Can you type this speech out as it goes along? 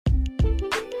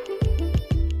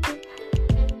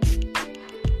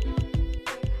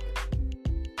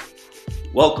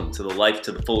Welcome to the Life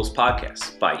to the Fullest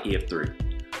podcast by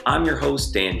EF3. I'm your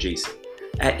host, Dan Jason.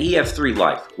 At EF3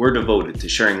 Life, we're devoted to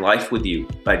sharing life with you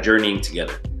by journeying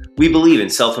together. We believe in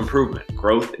self-improvement,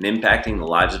 growth, and impacting the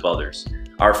lives of others.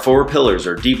 Our 4 pillars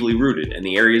are deeply rooted in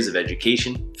the areas of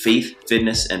education, faith,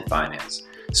 fitness, and finance.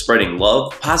 Spreading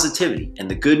love, positivity, and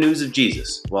the good news of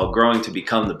Jesus while growing to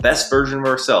become the best version of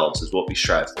ourselves is what we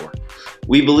strive for.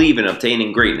 We believe in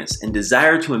obtaining greatness and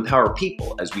desire to empower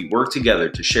people as we work together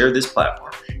to share this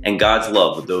platform and God's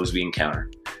love with those we encounter.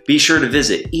 Be sure to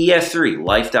visit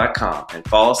ef3life.com and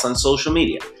follow us on social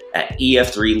media at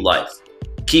ef3life.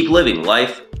 Keep living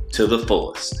life to the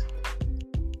fullest.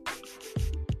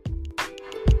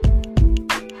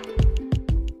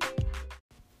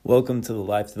 Welcome to the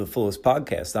Life to the Fullest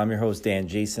podcast. I'm your host, Dan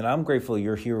Jason. I'm grateful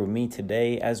you're here with me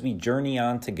today as we journey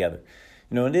on together.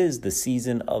 You know, it is the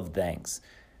season of thanks.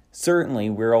 Certainly,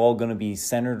 we're all going to be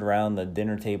centered around the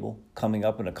dinner table coming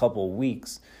up in a couple of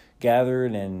weeks,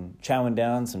 gathered and chowing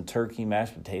down some turkey,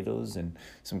 mashed potatoes, and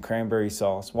some cranberry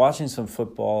sauce, watching some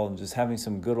football, and just having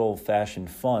some good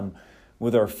old-fashioned fun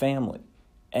with our family.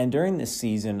 And during this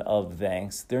season of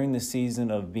thanks, during the season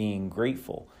of being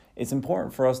grateful, it's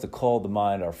important for us to call to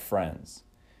mind our friends.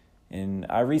 And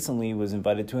I recently was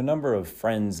invited to a number of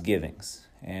Friendsgivings,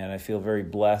 and I feel very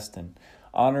blessed and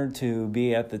honored to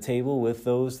be at the table with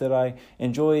those that I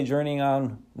enjoy journeying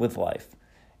on with life.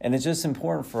 And it's just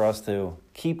important for us to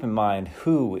keep in mind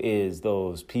who is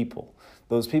those people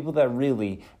that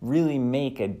really, really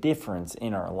make a difference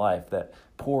in our life, that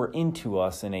pour into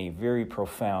us in a very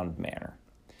profound manner.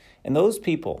 And those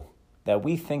people that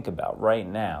we think about right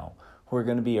now who are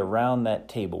going to be around that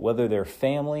table, whether they're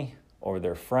family or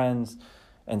they're friends.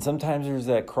 And sometimes there's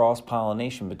that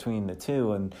cross-pollination between the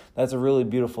two, and that's a really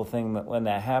beautiful thing when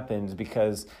that happens,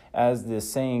 because as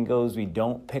this saying goes, we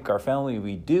don't pick our family,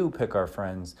 we do pick our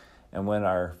friends. And when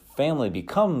our family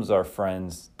becomes our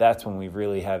friends, that's when we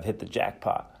really have hit the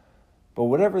jackpot. But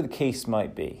whatever the case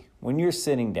might be, when you're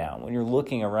sitting down, when you're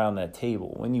looking around that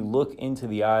table, when you look into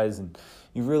the eyes and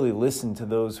you really listen to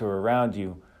those who are around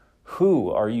you, who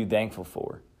are you thankful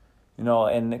for? You know,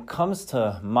 and it comes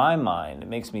to my mind, it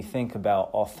makes me think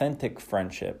about authentic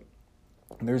friendship.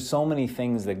 There's so many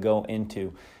things that go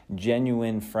into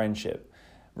genuine friendship,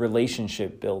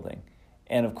 relationship building.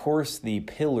 And of course, the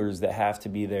pillars that have to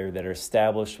be there that are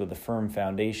established with a firm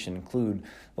foundation include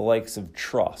the likes of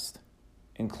trust,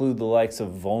 include the likes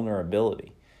of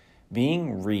vulnerability,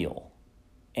 being real.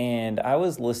 And I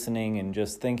was listening and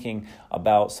just thinking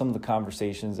about some of the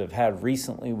conversations I've had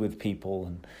recently with people,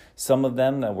 and some of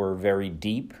them that were very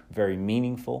deep, very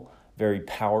meaningful, very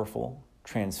powerful,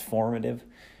 transformative,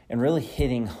 and really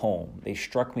hitting home. They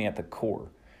struck me at the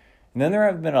core. And then there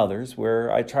have been others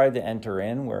where I tried to enter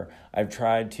in, where I've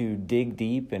tried to dig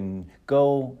deep and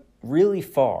go really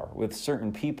far with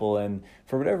certain people, and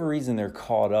for whatever reason, they're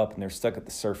caught up and they're stuck at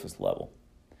the surface level.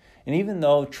 And even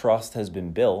though trust has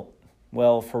been built,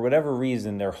 well, for whatever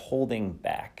reason, they're holding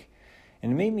back.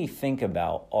 And it made me think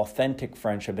about authentic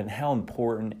friendship and how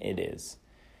important it is.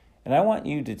 And I want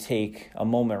you to take a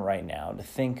moment right now to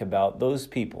think about those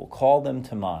people, call them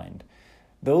to mind,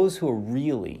 those who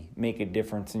really make a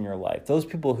difference in your life, those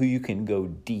people who you can go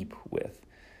deep with,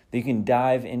 that you can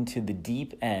dive into the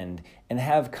deep end and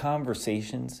have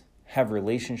conversations, have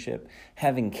relationship,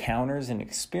 have encounters and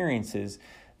experiences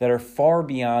that are far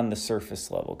beyond the surface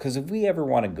level. Because if we ever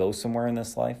want to go somewhere in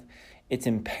this life, it's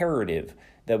imperative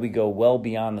that we go well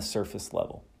beyond the surface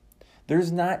level.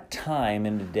 There's not time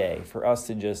in the day for us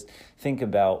to just think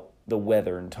about the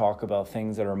weather and talk about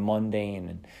things that are mundane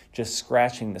and just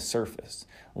scratching the surface.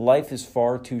 Life is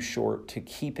far too short to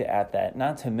keep it at that.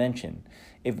 Not to mention,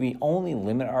 if we only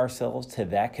limit ourselves to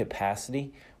that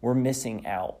capacity, we're missing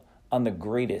out on the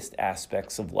greatest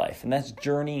aspects of life. And that's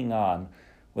journeying on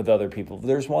with other people. If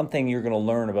there's one thing you're going to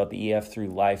learn about the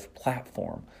EF3 Life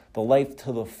platform, the Life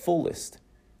to the Fullest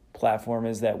platform,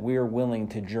 is that we're willing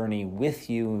to journey with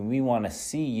you, and we want to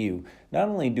see you not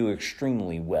only do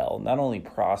extremely well, not only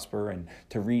prosper and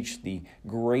to reach the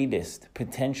greatest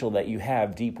potential that you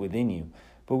have deep within you,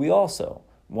 but we also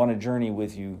want to journey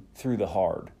with you through the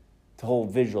hard, to hold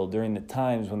vigil during the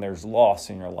times when there's loss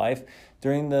in your life,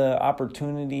 during the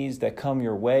opportunities that come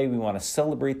your way. We want to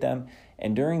celebrate them.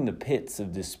 And during the pits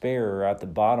of despair or at the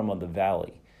bottom of the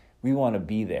valley, we want to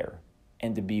be there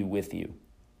and to be with you.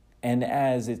 And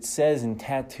as it says in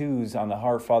Tattoos on the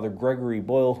Heart, Father Gregory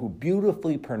Boyle, who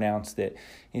beautifully pronounced it,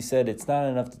 he said, it's not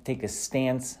enough to take a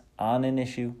stance on an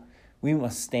issue. We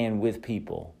must stand with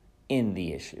people in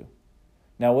the issue.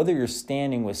 Now, whether you're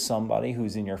standing with somebody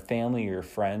who's in your family or your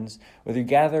friends, whether you're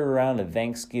gathered around a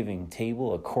Thanksgiving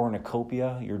table, a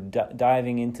cornucopia, you're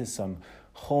diving into some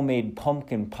homemade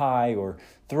pumpkin pie or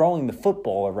throwing the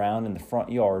football around in the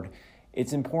front yard,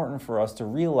 it's important for us to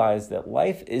realize that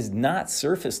life is not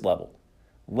surface level.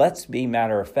 Let's be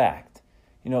matter of fact.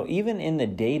 Even in the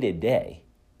day-to-day,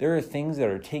 there are things that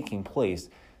are taking place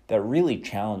that really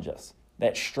challenge us,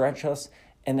 that stretch us,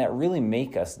 and that really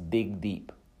make us dig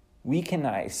deep. We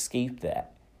cannot escape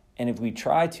that. And if we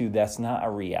try to, that's not a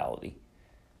reality.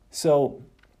 So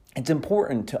it's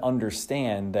important to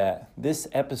understand that this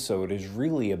episode is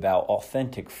really about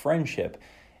authentic friendship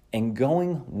and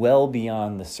going well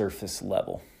beyond the surface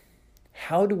level.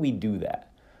 How do we do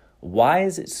that? Why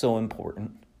is it so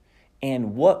important?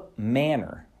 And what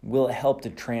manner will it help to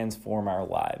transform our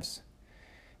lives?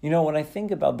 When I think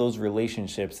about those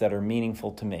relationships that are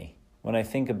meaningful to me, when I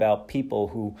think about people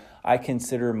who I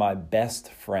consider my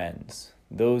best friends,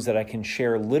 those that I can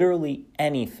share literally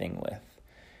anything with,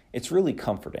 it's really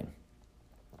comforting.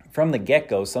 From the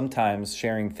get-go, sometimes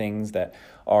sharing things that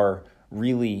are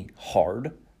really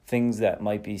hard, things that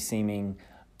might be seeming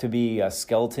to be a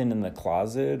skeleton in the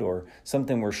closet or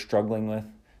something we're struggling with,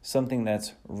 something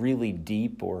that's really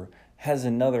deep or has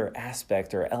another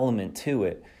aspect or element to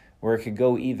it where it could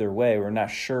go either way. We're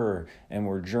not sure and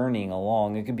we're journeying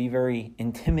along. It could be very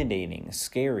intimidating,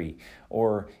 scary,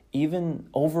 or even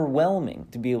overwhelming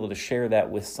to be able to share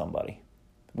that with somebody.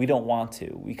 We don't want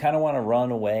to. We kind of want to run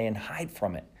away and hide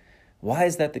from it. Why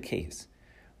is that the case?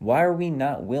 Why are we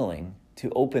not willing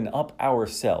to open up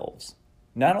ourselves,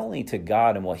 not only to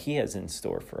God and what He has in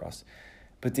store for us,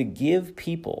 but to give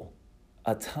people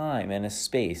a time and a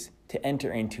space to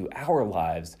enter into our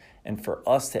lives and for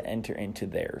us to enter into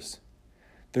theirs?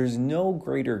 There's no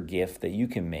greater gift that you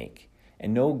can make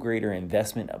and no greater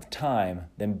investment of time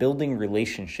than building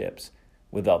relationships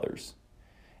with others.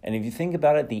 And if you think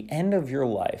about it, at the end of your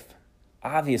life,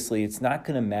 obviously it's not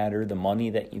going to matter the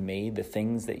money that you made, the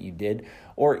things that you did,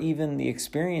 or even the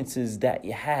experiences that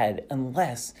you had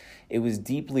unless it was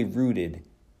deeply rooted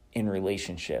in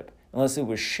relationship, unless it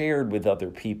was shared with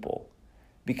other people.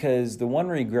 Because the one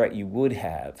regret you would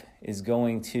have is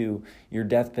going to your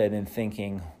deathbed and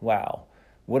thinking, wow,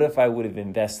 what if I would have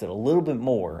invested a little bit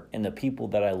more in the people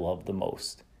that I love the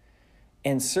most?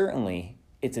 And certainly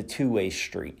it's a two-way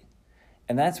street.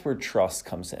 And that's where trust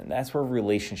comes in. That's where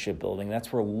relationship building,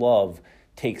 that's where love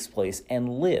takes place and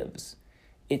lives.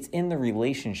 It's in the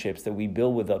relationships that we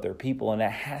build with other people, and it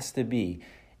has to be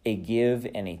a give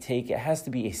and a take. It has to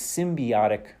be a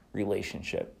symbiotic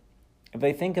relationship. If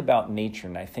I think about nature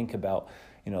and I think about,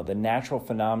 the natural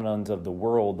phenomenons of the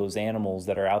world, those animals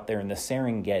that are out there in the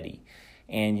Serengeti,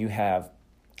 and you have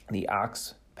the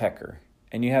oxpecker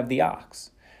and you have the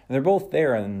ox. And they're both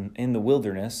there in the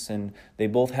wilderness, and they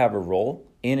both have a role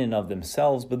in and of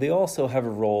themselves, but they also have a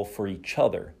role for each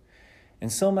other.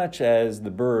 And so much as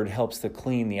the bird helps to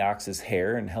clean the ox's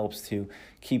hair and helps to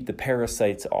keep the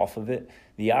parasites off of it,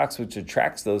 the ox, which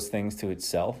attracts those things to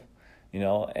itself,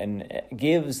 and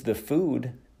gives the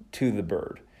food to the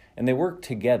bird. And they work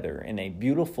together in a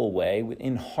beautiful way,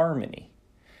 in harmony.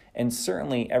 And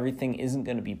certainly everything isn't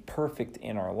going to be perfect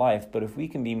in our life, but if we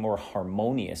can be more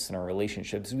harmonious in our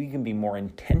relationships, we can be more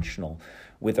intentional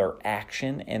with our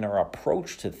action and our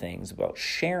approach to things about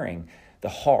sharing the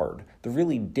hard, the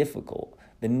really difficult,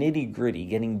 the nitty-gritty,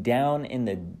 getting down in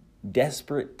the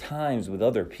desperate times with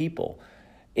other people,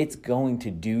 it's going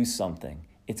to do something.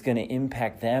 It's going to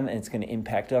impact them and it's going to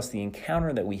impact us. The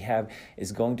encounter that we have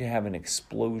is going to have an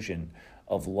explosion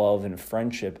of love and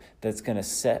friendship that's going to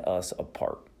set us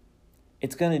apart.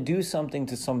 It's going to do something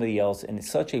to somebody else in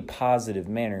such a positive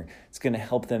manner. It's going to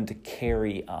help them to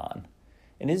carry on.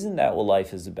 And isn't that what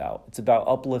life is about? It's about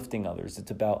uplifting others.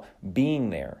 It's about being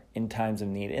there in times of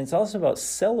need. And it's also about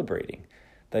celebrating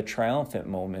the triumphant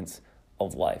moments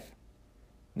of life.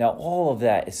 Now, all of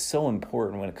that is so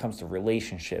important when it comes to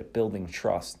relationship, building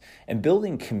trust, and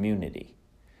building community.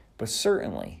 But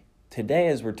certainly, today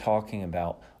as we're talking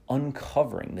about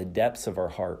uncovering the depths of our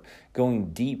heart,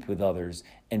 going deep with others,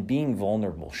 and being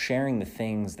vulnerable, sharing the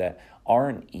things that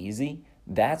aren't easy,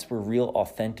 that's where real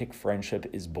authentic friendship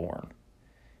is born.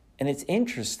 And it's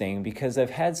interesting because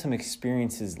I've had some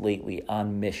experiences lately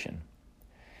on mission.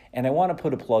 And I want to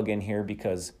put a plug in here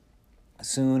because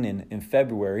soon in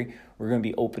February, we're going to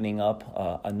be opening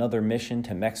up another mission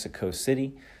to Mexico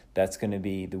City. That's going to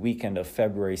be the weekend of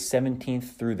February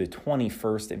 17th through the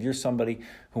 21st. If you're somebody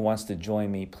who wants to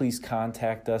join me, please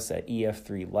contact us at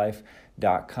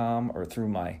ef3life.com or through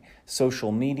my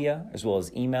social media, as well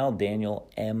as email,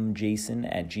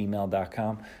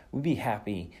 danielmjason@gmail.com. We'd be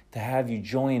happy to have you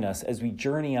join us as we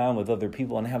journey on with other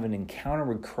people and have an encounter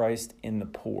with Christ in the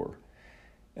poor.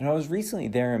 And I was recently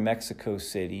there in Mexico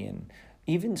City, and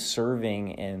even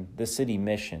serving in the city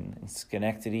mission in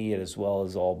Schenectady as well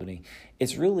as Albany,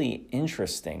 it's really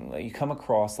interesting that you come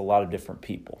across a lot of different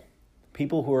people.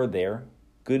 People who are there,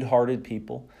 good-hearted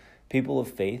people, people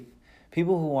of faith,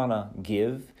 people who want to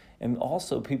give, and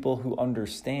also people who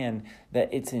understand that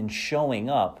it's in showing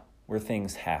up where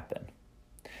things happen.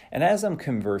 And as I'm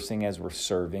conversing, as we're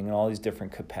serving in all these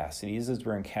different capacities, as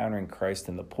we're encountering Christ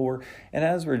in the poor, and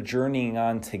as we're journeying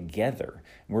on together,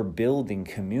 we're building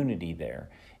community there.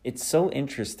 It's so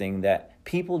interesting that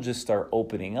people just start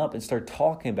opening up and start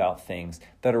talking about things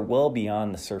that are well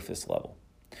beyond the surface level.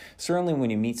 Certainly when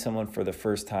you meet someone for the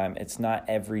first time, it's not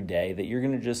every day that you're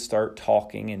going to just start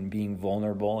talking and being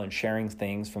vulnerable and sharing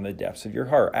things from the depths of your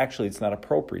heart. Actually, it's not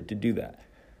appropriate to do that.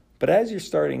 But as you're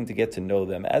starting to get to know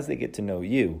them, as they get to know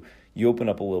you, you open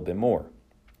up a little bit more.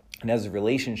 And as the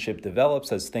relationship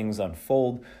develops, as things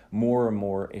unfold, more and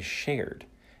more is shared.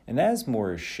 And as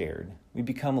more is shared, we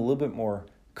become a little bit more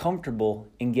comfortable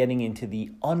in getting into the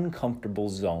uncomfortable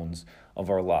zones of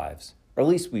our lives. Or at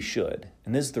least we should.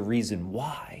 And this is the reason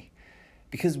why.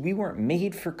 Because we weren't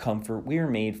made for comfort, we were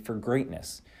made for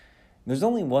greatness. There's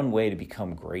only one way to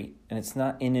become great, and it's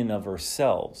not in and of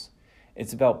ourselves.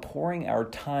 It's about pouring our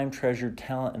time, treasure,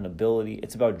 talent, and ability.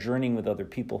 It's about journeying with other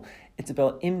people. It's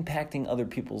about impacting other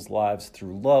people's lives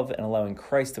through love and allowing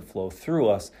Christ to flow through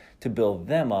us to build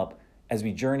them up as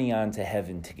we journey on to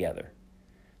heaven together.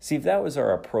 See, if that was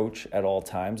our approach at all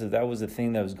times, if that was the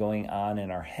thing that was going on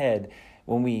in our head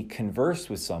when we converse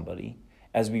with somebody,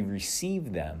 as we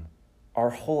receive them,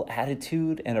 our whole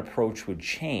attitude and approach would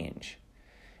change.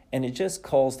 And it just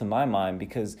calls to my mind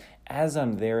because as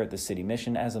I'm there at the city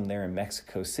mission, as I'm there in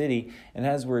Mexico City, and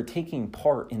as we're taking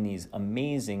part in these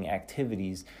amazing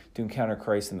activities to encounter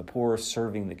Christ in the poor,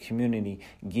 serving the community,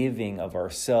 giving of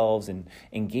ourselves, and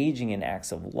engaging in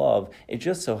acts of love, it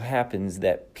just so happens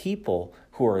that people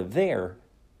who are there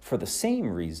for the same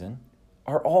reason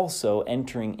are also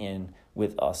entering in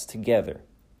with us together.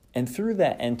 And through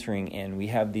that entering in, we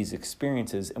have these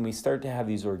experiences and we start to have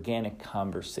these organic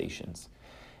conversations.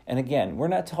 And again, we're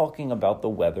not talking about the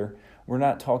weather. We're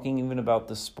not talking even about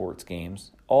the sports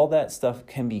games. All that stuff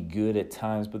can be good at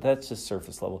times, but that's just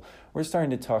surface level. We're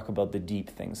starting to talk about the deep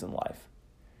things in life.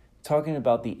 Talking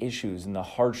about the issues and the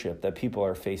hardship that people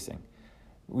are facing.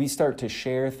 We start to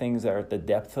share things that are at the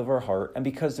depth of our heart, and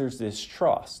because there's this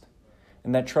trust.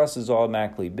 And that trust is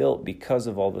automatically built because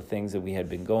of all the things that we had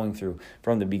been going through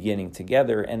from the beginning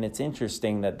together. And it's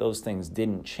interesting that those things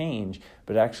didn't change,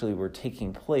 but actually were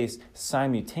taking place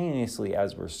simultaneously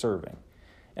as we're serving.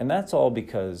 And that's all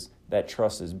because that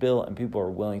trust is built and people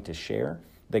are willing to share,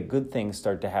 that good things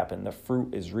start to happen. The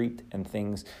fruit is reaped and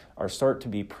things start to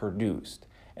be produced.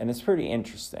 And it's pretty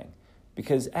interesting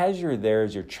because as you're there,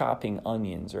 as you're chopping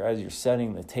onions or as you're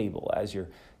setting the table, as you're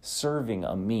serving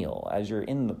a meal, as you're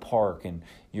in the park and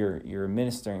you're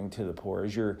ministering to the poor,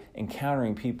 as you're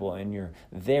encountering people and you're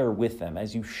there with them,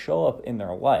 as you show up in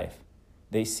their life,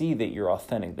 they see that you're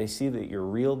authentic. They see that you're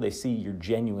real. They see your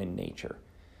genuine nature.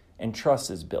 And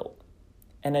trust is built.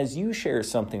 And as you share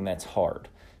something that's hard,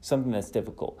 something that's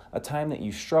difficult, a time that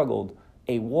you struggled,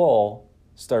 a wall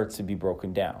starts to be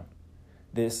broken down.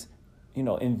 This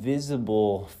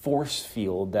invisible force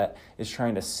field that is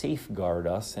trying to safeguard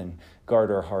us and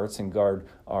guard our hearts and guard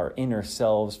our inner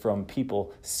selves from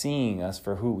people seeing us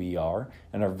for who we are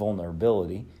and our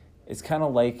vulnerability. It's kind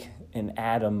of like an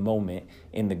Adam moment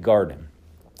in the garden.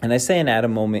 And I say an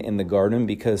Adam moment in the garden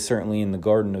because certainly in the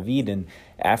Garden of Eden,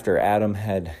 after Adam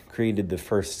had created the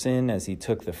first sin, as he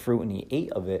took the fruit and he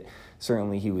ate of it,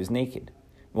 certainly he was naked.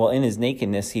 Well, in his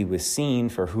nakedness, he was seen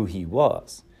for who he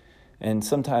was. And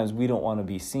sometimes we don't want to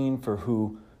be seen for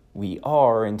who we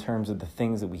are in terms of the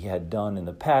things that we had done in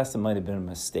the past. It might have been a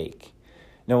mistake.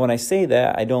 Now, when I say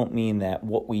that, I don't mean that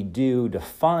what we do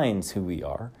defines who we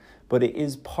are, but it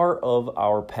is part of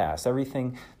our past.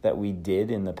 Everything that we did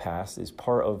in the past is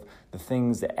part of the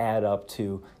things that add up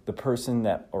to the person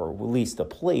that, or at least the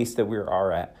place that we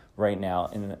are at right now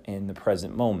in the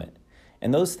present moment.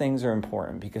 And those things are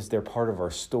important because they're part of our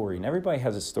story. And everybody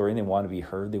has a story and they want to be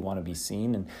heard, they want to be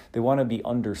seen, and they want to be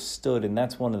understood. And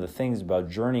that's one of the things about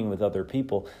journeying with other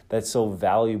people that's so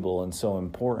valuable and so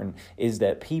important is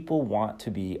that people want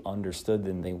to be understood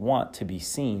and they want to be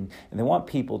seen and they want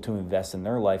people to invest in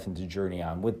their life and to journey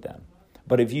on with them.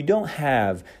 But if you don't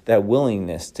have that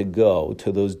willingness to go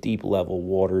to those deep level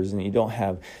waters and you don't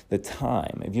have the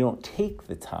time, if you don't take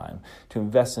the time to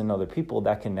invest in other people,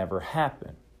 that can never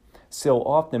happen. So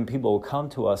often people will come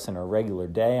to us in a regular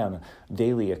day, on a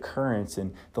daily occurrence,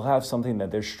 and they'll have something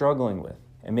that they're struggling with.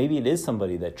 And maybe it is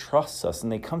somebody that trusts us,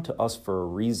 and they come to us for a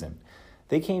reason.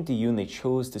 They came to you and they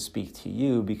chose to speak to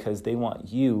you because they want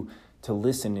you to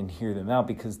listen and hear them out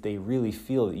because they really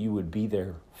feel that you would be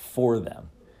there for them.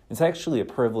 It's actually a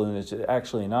privilege, it's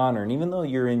actually an honor. And even though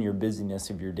you're in your busyness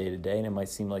of your day-to-day and it might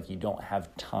seem like you don't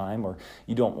have time or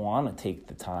you don't want to take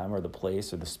the time or the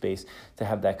place or the space to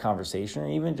have that conversation or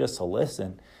even just to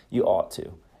listen, you ought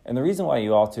to. And the reason why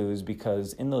you ought to is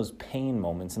because in those pain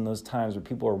moments, in those times where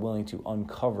people are willing to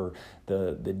uncover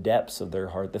the depths of their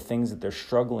heart, the things that they're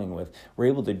struggling with, we're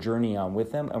able to journey on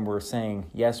with them and we're saying,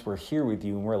 yes, we're here with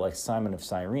you, and we're like Simon of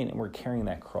Cyrene and we're carrying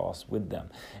that cross with them.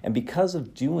 And because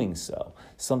of doing so,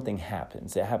 something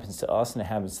happens. It happens to us and it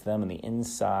happens to them on the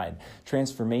inside.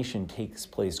 Transformation takes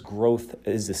place, growth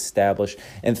is established,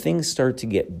 and things start to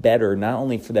get better, not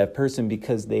only for that person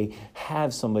because they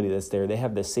have somebody that's there, they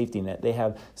have the safety net, they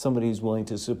have somebody who's willing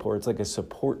to support. It's like a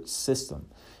support system.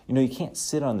 You know, you can't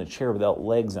sit on the chair without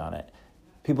legs on it.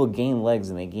 People gain legs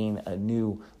and they gain a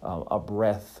new a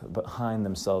breath behind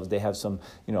themselves. They have some,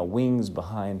 wings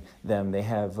behind them. They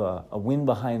have a wind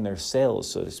behind their sails,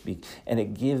 so to speak, and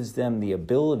it gives them the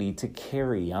ability to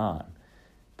carry on.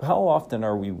 But how often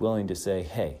are we willing to say,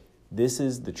 hey, this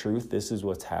is the truth, this is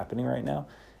what's happening right now,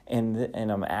 and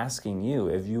I'm asking you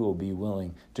if you will be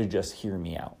willing to just hear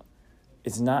me out.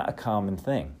 It's not a common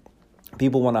thing.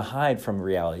 People want to hide from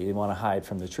reality. They want to hide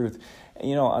from the truth.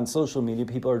 On social media,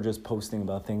 people are just posting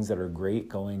about things that are great,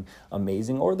 going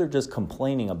amazing, or they're just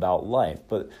complaining about life,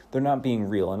 but they're not being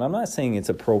real. And I'm not saying it's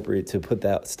appropriate to put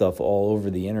that stuff all over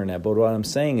the internet, but what I'm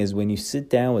saying is when you sit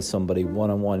down with somebody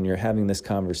one-on-one and you're having this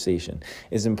conversation,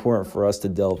 it's important for us to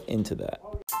delve into that.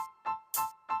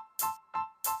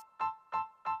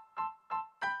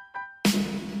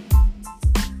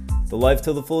 The Life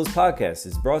to the Fullest podcast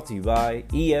is brought to you by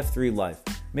EF3 Life.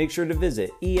 Make sure to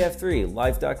visit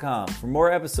ef3life.com for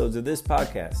more episodes of this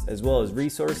podcast, as well as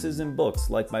resources and books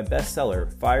like my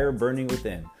bestseller, Fire Burning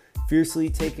Within, Fiercely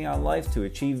Taking on Life to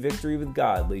Achieve Victory with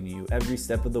God, leading you every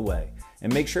step of the way.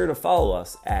 And make sure to follow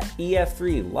us at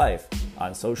EF3 Life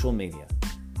on social media.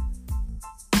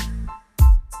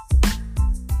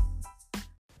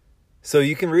 So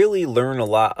you can really learn a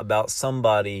lot about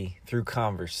somebody through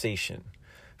conversation.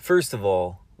 First of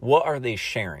all, what are they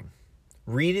sharing?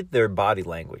 Read their body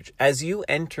language. As you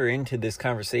enter into this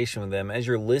conversation with them, as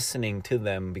you're listening to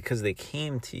them because they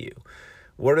came to you,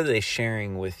 what are they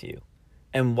sharing with you?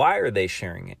 And why are they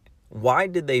sharing it? Why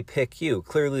did they pick you?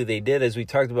 Clearly they did, as we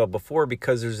talked about before,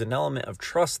 because there's an element of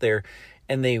trust there,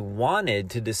 and they wanted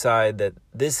to decide that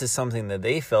this is something that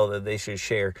they felt that they should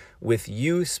share with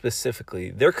you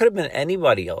specifically. There could have been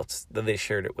anybody else that they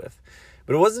shared it with.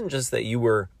 But it wasn't just that you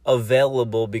were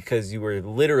available because you were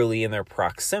literally in their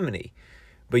proximity,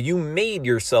 but you made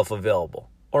yourself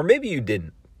available. Or maybe you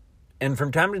didn't. And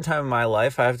from time to time in my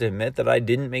life, I have to admit that I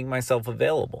didn't make myself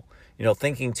available.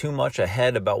 Thinking too much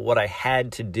ahead about what I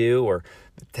had to do or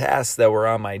the tasks that were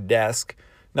on my desk,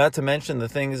 not to mention the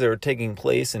things that were taking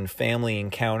place in family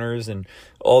encounters and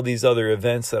all these other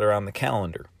events that are on the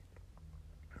calendar.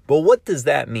 But what does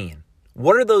that mean?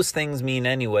 What do those things mean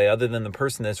anyway, other than the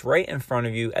person that's right in front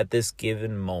of you at this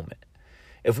given moment?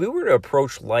 If we were to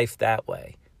approach life that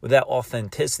way, with that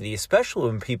authenticity, especially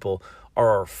when people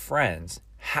are our friends,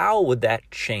 how would that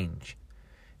change?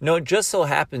 It just so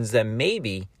happens that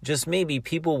maybe, just maybe,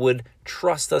 people would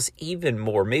trust us even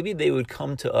more. Maybe they would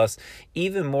come to us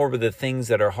even more with the things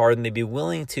that are hard, and they'd be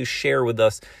willing to share with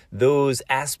us those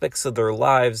aspects of their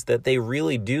lives that they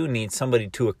really do need somebody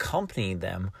to accompany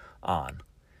them on.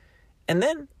 And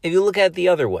then, if you look at it the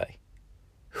other way,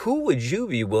 who would you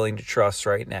be willing to trust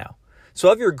right now?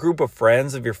 So of your group of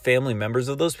friends, of your family members,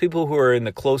 of those people who are in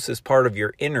the closest part of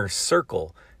your inner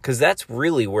circle, because that's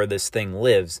really where this thing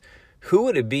lives, who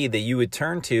would it be that you would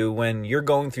turn to when you're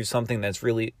going through something that's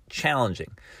really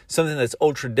challenging, something that's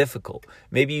ultra difficult?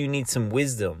 Maybe you need some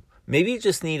wisdom. Maybe you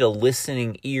just need a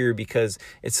listening ear because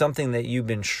it's something that you've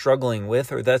been struggling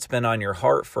with or that's been on your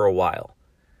heart for a while.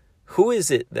 Who is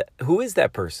that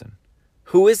person?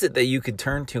 Who is it that you could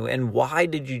turn to, and why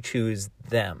did you choose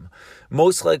them?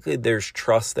 Most likely there's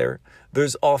trust there.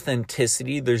 There's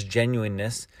authenticity. There's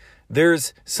genuineness.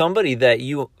 There's somebody that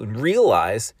you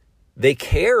realize they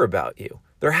care about you.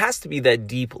 There has to be that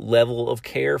deep level of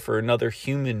care for another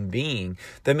human being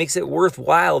that makes it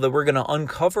worthwhile that we're going to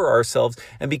uncover ourselves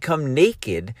and become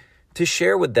naked to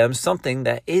share with them something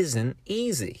that isn't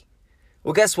easy.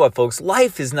 Well, guess what, folks?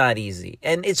 Life is not easy,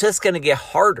 and it's just going to get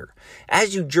harder.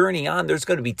 As you journey on, there's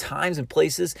going to be times and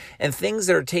places and things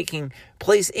that are taking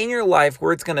place in your life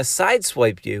where it's going to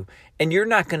sideswipe you, and you're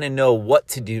not going to know what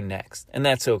to do next, and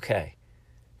that's okay.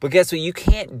 But guess what? You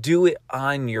can't do it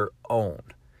on your own.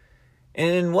 And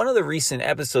in one of the recent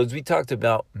episodes, we talked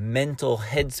about mental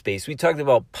headspace. We talked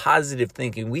about positive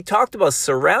thinking. We talked about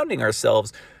surrounding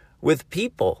ourselves with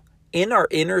people in our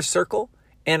inner circle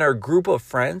and our group of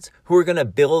friends who are going to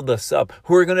build us up,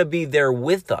 who are going to be there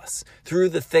with us through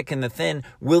the thick and the thin,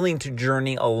 willing to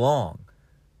journey along.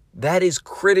 That is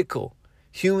critical.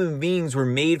 Human beings were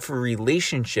made for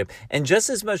relationship, and just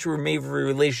as much we were made for a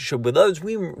relationship with others,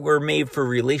 we were made for a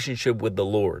relationship with the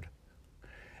Lord.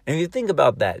 And if you think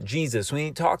about that, Jesus, when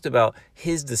he talked about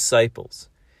his disciples,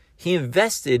 he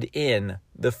invested in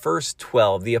the first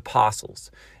 12, the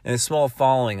apostles, and a small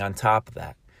following on top of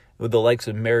that, with the likes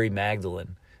of Mary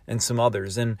Magdalene and some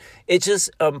others. And it's just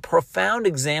a profound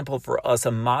example for us,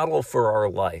 a model for our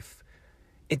life.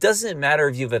 It doesn't matter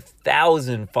if you have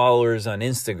 1,000 followers on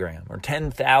Instagram or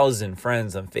 10,000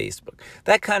 friends on Facebook.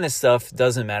 That kind of stuff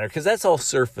doesn't matter because that's all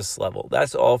surface level.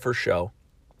 That's all for show.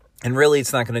 And really,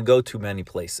 it's not going to go too many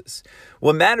places.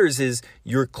 What matters is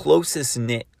your closest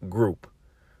knit group.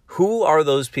 Who are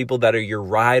those people that are your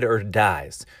ride or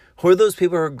dies? Who are those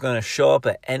people who are going to show up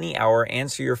at any hour,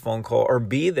 answer your phone call, or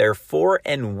be there for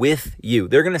and with you?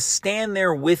 They're going to stand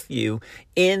there with you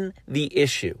in the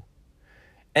issue.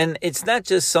 And it's not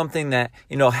just something that,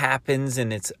 happens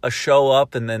and it's a show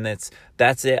up and then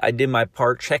that's it. I did my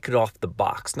part. Check it off the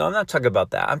box. No, I'm not talking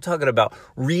about that. I'm talking about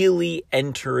really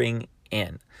entering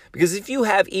in. Because if you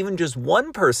have even just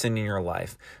one person in your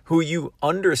life who you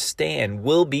understand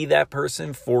will be that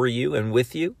person for you and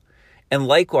with you, and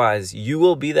likewise, you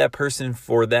will be that person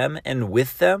for them and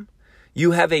with them,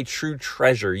 you have a true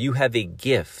treasure. You have a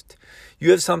gift.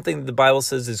 You have something that the Bible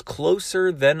says is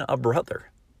closer than a brother.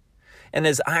 And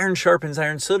as iron sharpens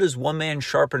iron, so does one man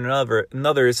sharpen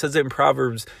another. It says it in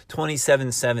Proverbs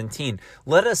 27:17.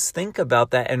 Let us think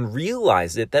about that and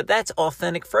realize that's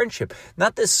authentic friendship.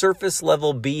 Not this surface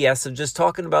level BS of just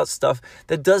talking about stuff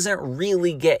that doesn't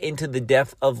really get into the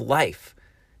depth of life.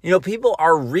 People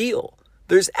are real.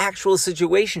 There's actual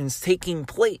situations taking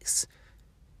place.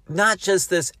 Not just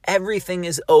this, everything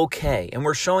is okay. And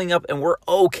we're showing up and we're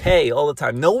okay all the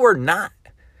time. No, we're not.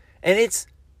 And it's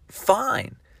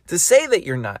fine to say that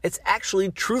you're not. It's actually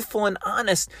truthful and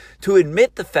honest to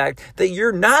admit the fact that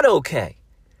you're not okay.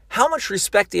 How much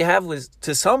respect do you have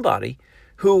to somebody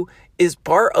who is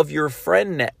part of your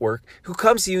friend network who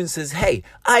comes to you and says, hey,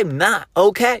 I'm not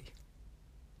okay?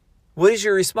 What is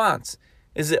your response?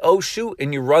 Is it, oh, shoot,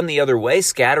 and you run the other way,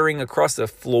 scattering across the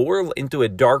floor into a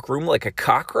dark room like a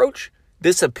cockroach,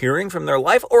 disappearing from their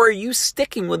life? Or are you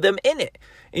sticking with them in it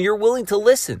and you're willing to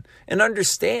listen and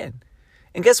understand?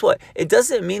 And guess what? It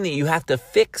doesn't mean that you have to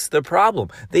fix the problem.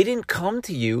 They didn't come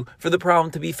to you for the problem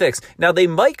to be fixed. Now, they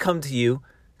might come to you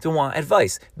to want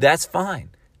advice. That's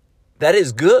fine. That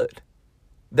is good.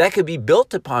 That could be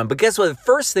built upon. But guess what? The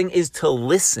first thing is to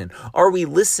listen. Are we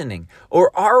listening?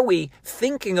 Or are we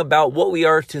thinking about what we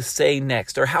are to say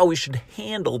next or how we should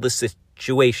handle the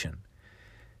situation?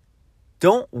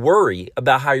 Don't worry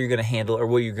about how you're going to handle or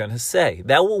what you're going to say.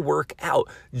 That will work out.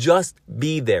 Just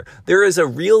be there. There is a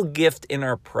real gift in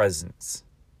our presence.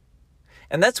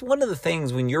 And that's one of the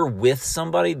things when you're with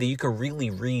somebody that you can really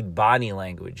read body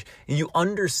language and you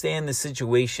understand the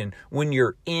situation when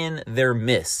you're in their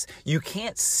midst. You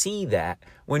can't see that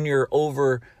when you're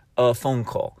over a phone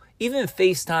call. Even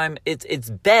FaceTime, it's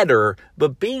better,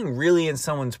 but being really in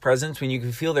someone's presence when you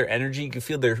can feel their energy, you can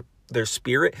feel their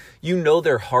spirit,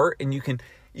 their heart, and you can,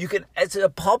 it's a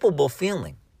palpable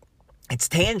feeling. It's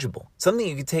tangible, something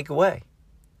you can take away.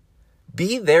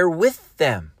 Be there with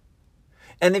them.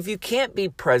 And if you can't be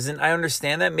present, I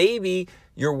understand that maybe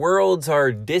your worlds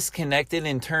are disconnected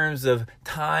in terms of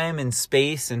time and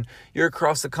space and you're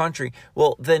across the country.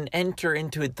 Well, then enter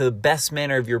into it the best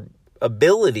manner of your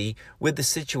ability with the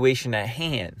situation at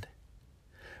hand.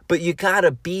 But you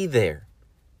gotta be there.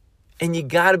 And you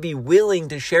gotta be willing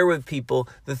to share with people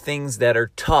the things that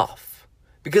are tough.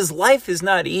 Because life is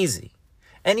not easy.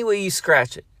 Any way you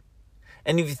scratch it.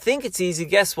 And if you think it's easy,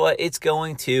 guess what? It's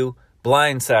going to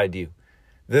blindside you.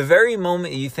 The very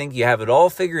moment you think you have it all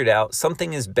figured out,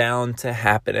 something is bound to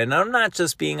happen. And I'm not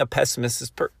just being a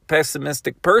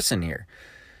pessimistic person here.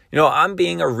 I'm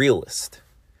being a realist.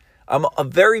 I'm a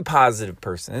very positive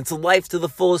person. It's a Life to the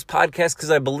Fullest podcast because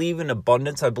I believe in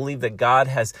abundance. I believe that God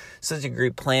has such a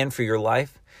great plan for your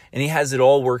life and he has it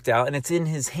all worked out and it's in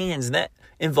his hands, and that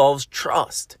involves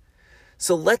trust.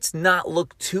 So let's not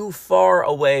look too far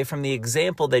away from the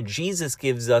example that Jesus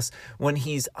gives us when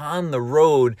he's on the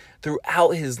road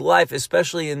throughout his life,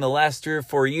 especially in the last 3 or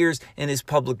 4 years in his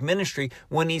public ministry,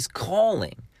 when he's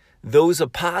calling those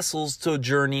apostles to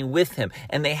journey with him.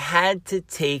 And they had to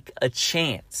take a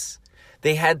chance.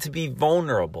 They had to be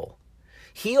vulnerable.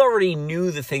 He already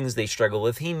knew the things they struggle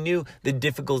with. He knew the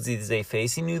difficulties they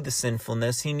face. He knew the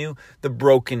sinfulness. He knew the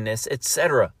brokenness,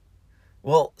 etc.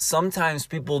 Well, sometimes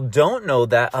people don't know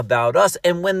that about us.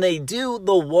 And when they do,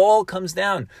 the wall comes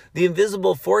down. The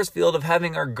invisible force field of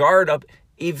having our guard up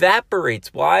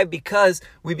evaporates. Why? Because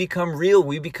we become real.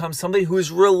 We become somebody who is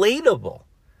relatable.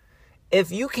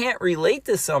 If you can't relate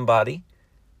to somebody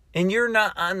and you're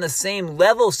not on the same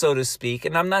level, so to speak,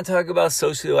 and I'm not talking about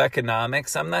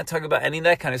socioeconomics, I'm not talking about any of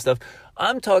that kind of stuff.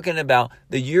 I'm talking about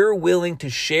that you're willing to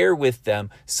share with them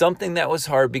something that was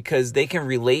hard because they can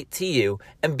relate to you.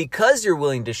 And because you're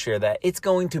willing to share that, it's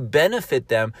going to benefit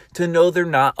them to know they're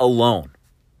not alone.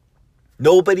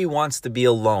 Nobody wants to be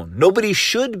alone. Nobody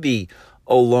should be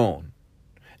alone.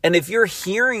 And if you're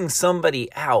hearing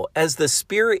somebody out, as the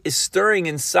Spirit is stirring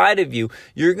inside of you,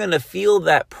 you're going to feel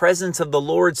that presence of the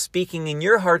Lord speaking in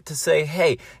your heart to say,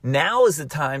 hey, now is the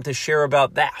time to share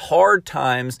about that hard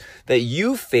times that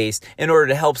you faced in order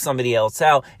to help somebody else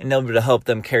out and able to help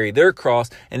them carry their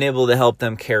cross and able to help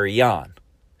them carry on.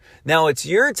 Now it's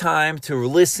your time to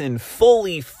listen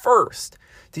fully first,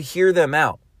 to hear them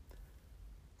out,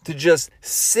 to just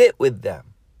sit with them,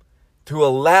 to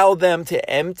allow them to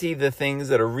empty the things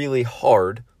that are really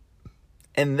hard,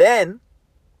 and then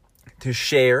to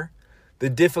share the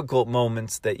difficult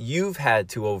moments that you've had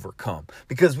to overcome.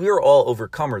 Because we are all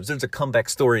overcomers. There's a comeback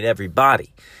story in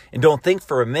everybody. And don't think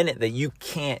for a minute that you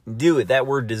can't do it. That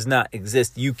word does not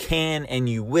exist. You can and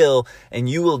you will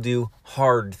do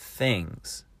hard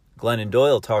things. Glennon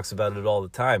Doyle talks about it all the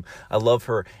time. I love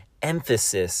her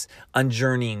emphasis on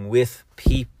journeying with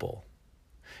people.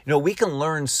 We can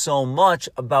learn so much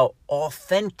about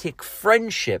authentic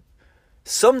friendship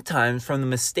sometimes from the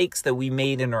mistakes that we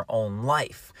made in our own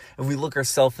life. If we look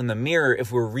ourselves in the mirror,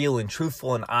 if we're real and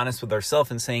truthful and honest with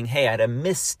ourselves and saying, hey, I had a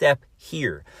misstep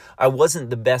here. I wasn't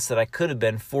the best that I could have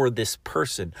been for this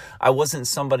person. I wasn't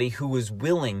somebody who was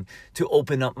willing to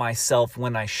open up myself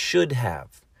when I should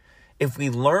have. If we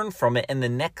learn from it and the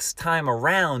next time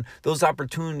around, those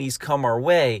opportunities come our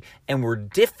way and we're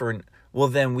different, well,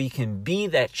 then we can be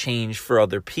that change for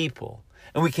other people.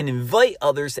 And we can invite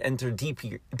others to enter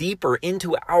deeper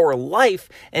into our life.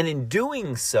 And in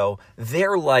doing so,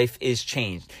 their life is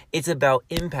changed. It's about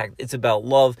impact. It's about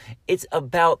love. It's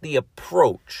about the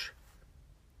approach.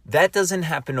 That doesn't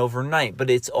happen overnight, but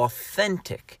it's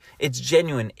authentic. It's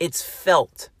genuine. It's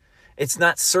felt. It's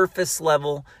not surface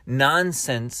level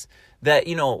nonsense that,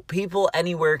 people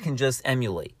anywhere can just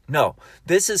emulate. No,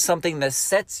 this is something that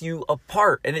sets you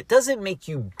apart, and it doesn't make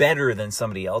you better than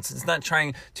somebody else. It's not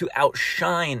trying to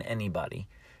outshine anybody,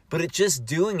 but it's just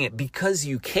doing it because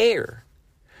you care.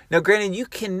 Now, granted, you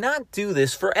cannot do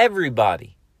this for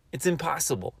everybody. It's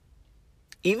impossible.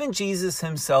 Even Jesus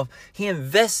himself, he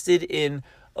invested in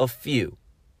a few.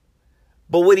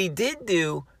 But what he did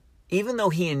do, even though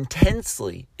he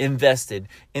intensely invested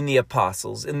in the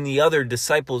apostles and the other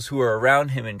disciples who were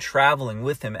around him and traveling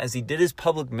with him as he did his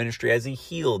public ministry, as he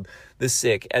healed the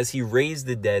sick, as he raised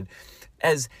the dead,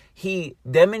 as he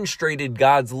demonstrated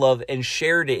God's love and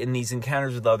shared it in these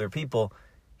encounters with other people,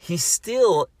 he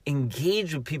still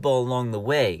engaged with people along the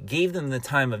way, gave them the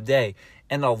time of day,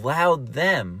 and allowed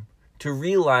them to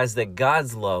realize that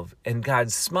God's love and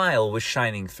God's smile was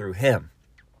shining through him.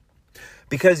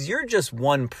 Because you're just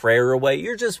one prayer away,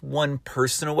 you're just one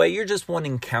person away, you're just one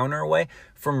encounter away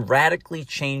from radically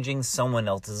changing someone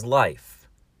else's life.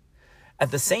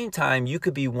 At the same time, you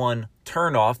could be one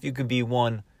turnoff, you could be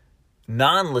one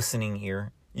non-listening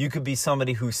ear, you could be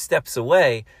somebody who steps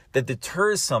away that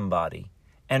deters somebody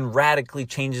and radically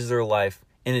changes their life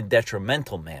in a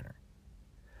detrimental manner.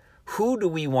 Who do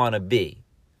we want to be?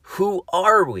 Who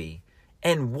are we?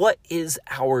 And what is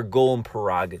our goal and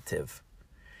prerogative?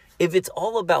 If it's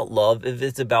all about love, if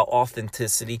it's about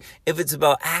authenticity, if it's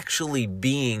about actually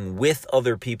being with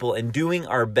other people and doing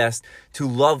our best to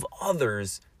love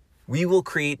others, we will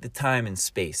create the time and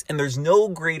space. And there's no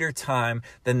greater time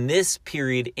than this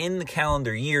period in the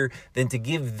calendar year than to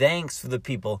give thanks for the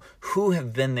people who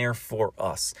have been there for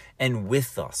us and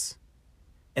with us.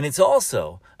 And it's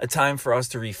also a time for us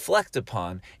to reflect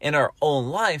upon in our own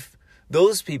life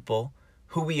those people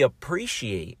who we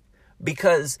appreciate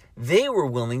because they were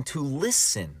willing to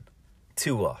listen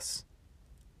to us.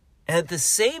 And at the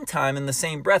same time, in the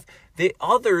same breath, the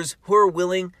others who are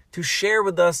willing to share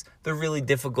with us the really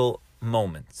difficult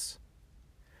moments.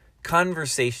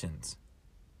 Conversations.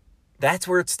 That's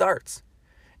where it starts.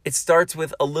 It starts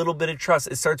with a little bit of trust.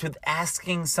 It starts with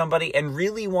asking somebody and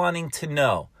really wanting to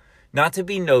know. Not to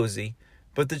be nosy,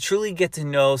 but to truly get to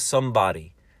know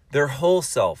somebody. Their whole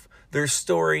self, their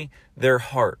story, their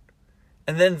heart.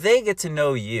 And then they get to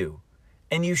know you.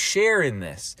 And you share in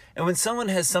this. And when someone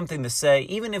has something to say,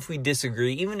 even if we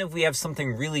disagree, even if we have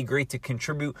something really great to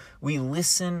contribute, we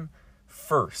listen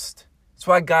first That's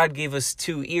why God gave us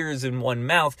 2 ears and 1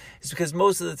 mouth, is because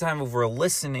most of the time if we're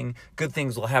listening, good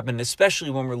things will happen, especially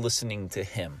when we're listening to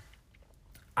Him.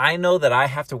 I know that I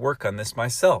have to work on this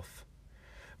myself,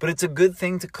 but it's a good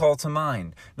thing to call to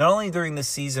mind, not only during the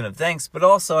season of thanks, but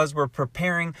also as we're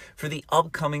preparing for the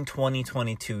upcoming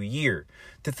 2022 year,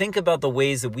 to think about the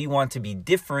ways that we want to be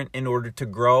different in order to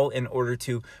grow, in order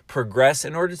to progress,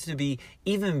 in order to be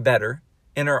even better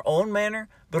in our own manner,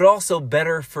 but also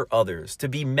better for others, to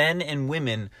be men and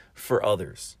women for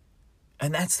others.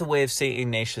 And that's the way of St.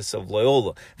 Ignatius of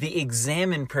Loyola. The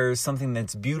examine prayer is something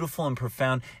that's beautiful and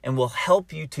profound and will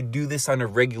help you to do this on a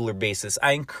regular basis.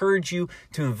 I encourage you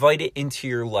to invite it into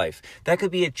your life. That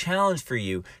could be a challenge for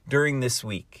you during this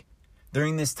week,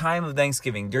 during this time of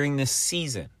Thanksgiving, during this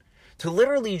season, to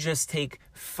literally just take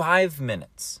 5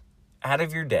 minutes out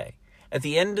of your day, at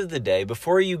the end of the day,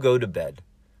 before you go to bed,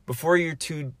 before you're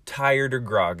too tired or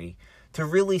groggy, to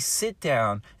really sit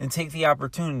down and take the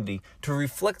opportunity to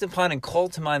reflect upon and call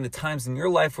to mind the times in your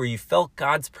life where you felt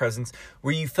God's presence,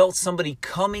 where you felt somebody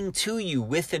coming to you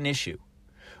with an issue,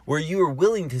 where you were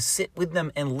willing to sit with them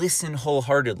and listen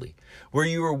wholeheartedly, where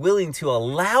you were willing to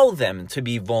allow them to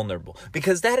be vulnerable,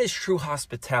 because that is true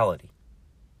hospitality.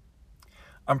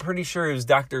 I'm pretty sure it was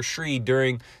Dr. Sri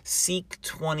during Seek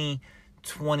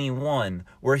 2021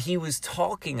 where he was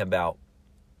talking about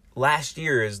last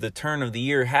year, as the turn of the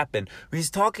year happened, he's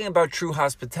talking about true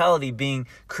hospitality being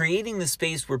creating the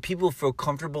space where people feel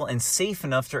comfortable and safe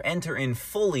enough to enter in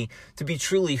fully, to be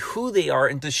truly who they are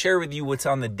and to share with you what's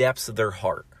on the depths of their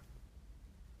heart.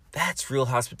 That's real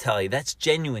hospitality. That's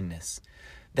genuineness.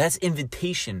 That's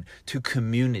invitation to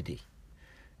community.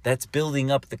 That's building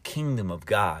up the kingdom of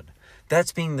God.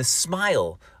 That's being the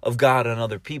smile of God on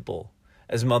other people,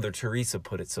 as Mother Teresa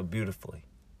put it so beautifully.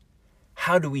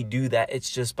 How do we do that?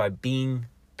 It's just by being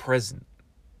present.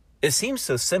 It seems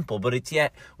so simple, but it's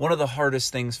yet one of the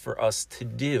hardest things for us to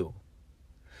do.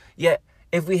 Yet,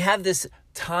 if we have this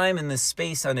time and this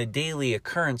space on a daily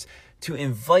occurrence to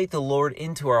invite the Lord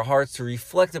into our hearts, to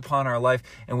reflect upon our life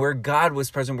and where God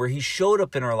was present, where He showed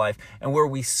up in our life, and where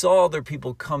we saw other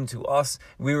people come to us,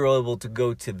 we were able to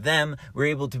go to them, we were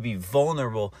able to be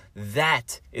vulnerable,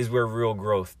 that is where real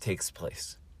growth takes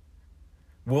place.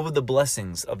 What were the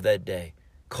blessings of that day?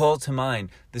 Call to mind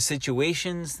the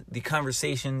situations, the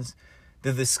conversations,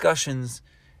 the discussions,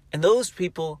 and those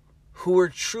people who were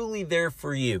truly there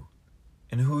for you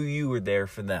and who you were there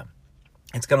for them.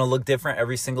 It's going to look different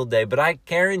every single day, but I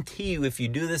guarantee you if you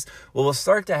do this, what will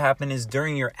start to happen is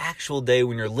during your actual day,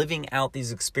 when you're living out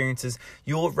these experiences,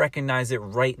 you will recognize it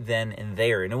right then and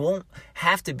there. And it won't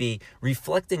have to be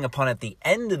reflecting upon at the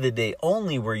end of the day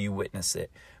only where you witness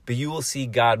it, but you will see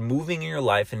God moving in your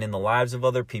life and in the lives of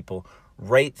other people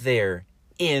right there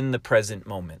in the present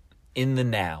moment, in the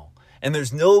now. And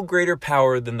there's no greater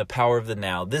power than the power of the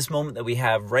now. This moment that we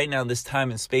have right now, this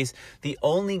time and space, the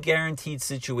only guaranteed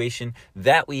situation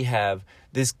that we have,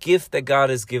 this gift that God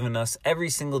has given us every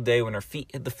single day when our feet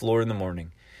hit the floor in the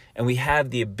morning. And we have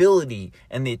the ability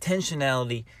and the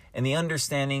intentionality and the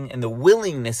understanding and the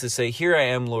willingness to say, here I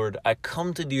am, Lord, I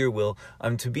come to do your will.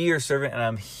 I'm to be your servant and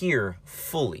I'm here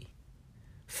fully,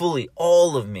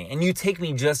 all of me. And you take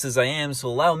me just as I am. So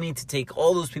allow me to take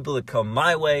all those people that come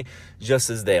my way just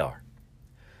as they are.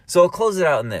 So I'll close it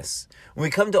out in this. When we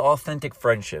come to authentic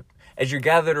friendship, as you're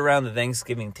gathered around the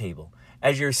Thanksgiving table,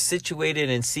 as you're situated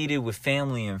and seated with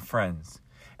family and friends,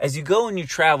 as you go and you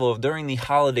travel during the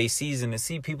holiday season to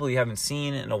see people you haven't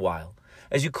seen in a while,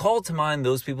 as you call to mind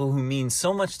those people who mean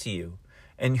so much to you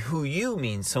and who you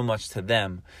mean so much to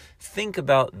them, think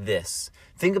about this.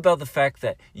 Think about the fact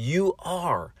that you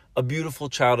are a beautiful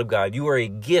child of God. You are a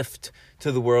gift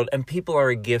to the world and people are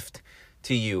a gift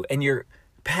to you. And your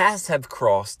paths have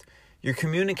crossed. Your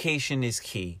communication is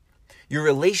key. Your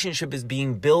relationship is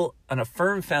being built on a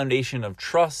firm foundation of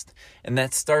trust, and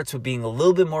that starts with being a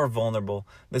little bit more vulnerable.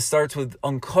 That starts with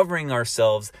uncovering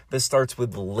ourselves. That starts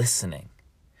with listening.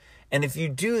 And if you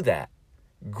do that,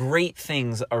 great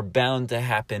things are bound to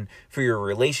happen for your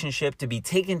relationship to be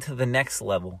taken to the next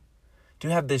level,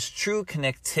 to have this true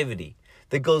connectivity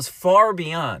that goes far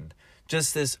beyond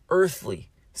just this earthly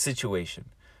situation,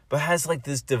 but has like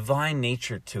this divine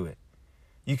nature to it.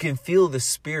 You can feel the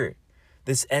spirit,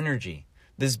 this energy,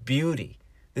 this beauty,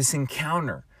 this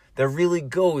encounter that really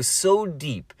goes so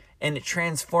deep and it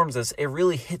transforms us. It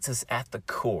really hits us at the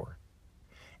core.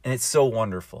 And it's so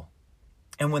wonderful.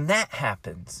 And when that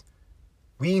happens,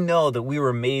 we know that we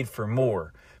were made for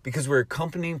more because we're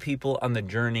accompanying people on the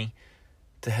journey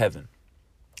to heaven.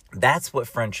 That's what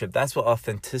friendship, that's what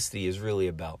authenticity is really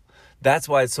about. That's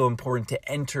why it's so important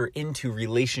to enter into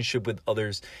relationship with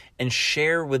others and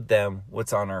share with them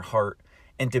what's on our heart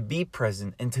and to be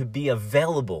present and to be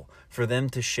available for them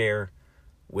to share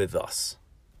with us.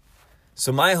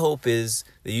 So my hope is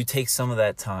that you take some of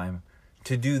that time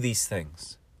to do these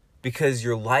things, because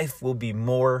your life will be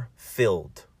more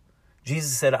filled.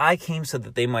 Jesus said, I came so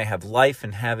that they might have life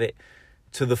and have it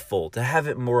to the full, to have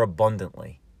it more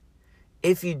abundantly.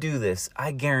 If you do this,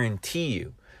 I guarantee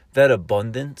you that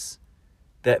abundance,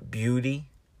 that beauty,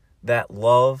 that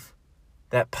love,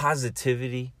 that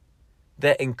positivity,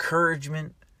 that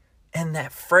encouragement, and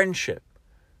that friendship,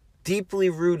 deeply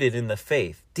rooted in the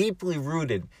faith, deeply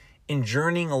rooted in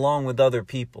journeying along with other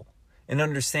people, and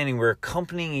understanding we're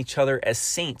accompanying each other as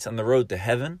saints on the road to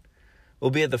heaven,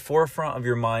 will be at the forefront of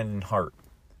your mind and heart.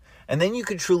 And then you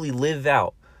can truly live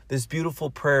out this beautiful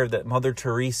prayer that Mother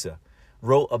Teresa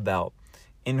wrote about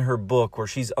in her book, where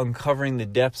she's uncovering the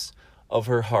depths of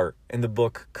her heart in the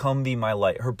book, Come Be My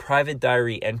Light, her private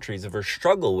diary entries of her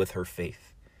struggle with her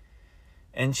faith.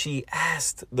 And she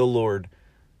asked the Lord,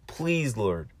 please,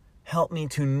 Lord, help me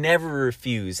to never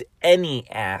refuse any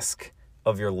ask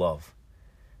of your love.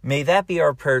 May that be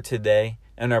our prayer today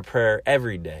and our prayer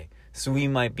every day, so we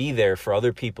might be there for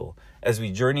other people as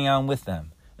we journey on with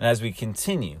them and as we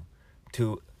continue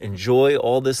to enjoy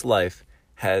all this life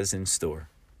has in store.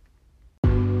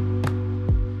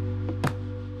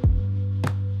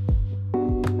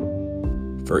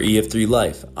 For EF3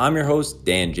 Life, I'm your host,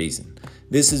 Dan Jason.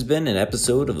 This has been an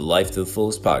episode of the Life to the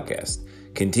Fullest podcast.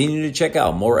 Continue to check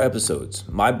out more episodes,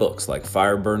 my books like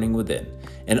Fire Burning Within,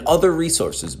 and other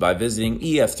resources by visiting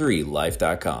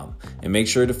ef3life.com. And make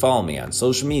sure to follow me on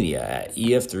social media at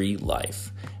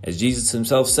ef3life. As Jesus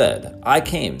himself said, I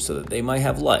came so that they might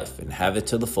have life and have it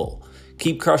to the full.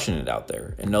 Keep crushing it out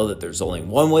there and know that there's only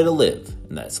one way to live,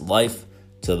 and that's life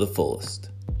to the fullest.